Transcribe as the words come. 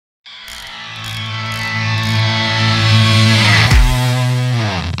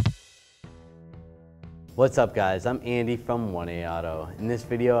What's up guys, I'm Andy from 1A Auto. In this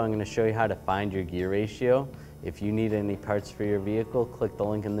video I'm going to show you how to find your gear ratio. If you need any parts for your vehicle, click the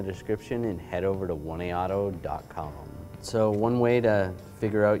link in the description and head over to 1aauto.com. So one way to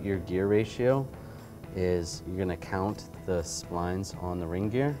figure out your gear ratio is you're going to count the splines on the ring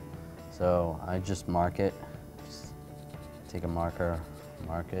gear. So I just mark it, just take a marker,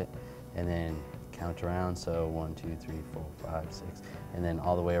 mark it, and then count around. So 1, 2, 3, 4, 5, 6, and then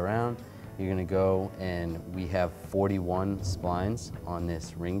all the way around. You're gonna go, and we have 41 splines on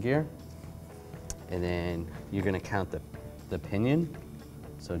this ring gear. And then you're gonna count the pinion.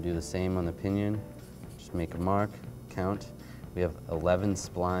 So do the same on the pinion. Just make a mark, count. We have 11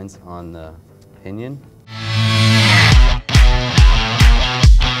 splines on the pinion.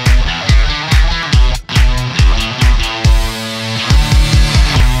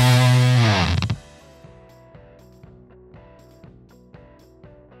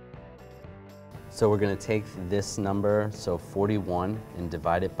 So we're going to take this number, so 41, and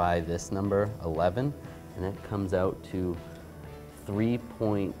divide it by this number, 11, and that comes out to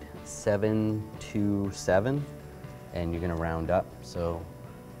 3.727, and you're going to round up. So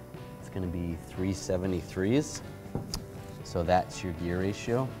it's going to be 373s. So that's your gear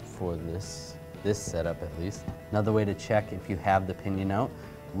ratio for this setup at least. Another way to check if you have the pinion out,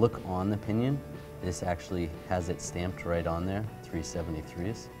 look on the pinion. This actually has it stamped right on there,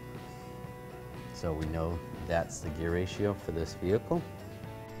 373s. So we know that's the gear ratio for this vehicle.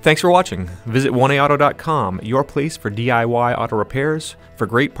 Thanks for watching. Visit 1aauto.com, your place for DIY auto repairs, for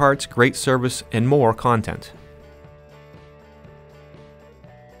great parts, great service, and more content.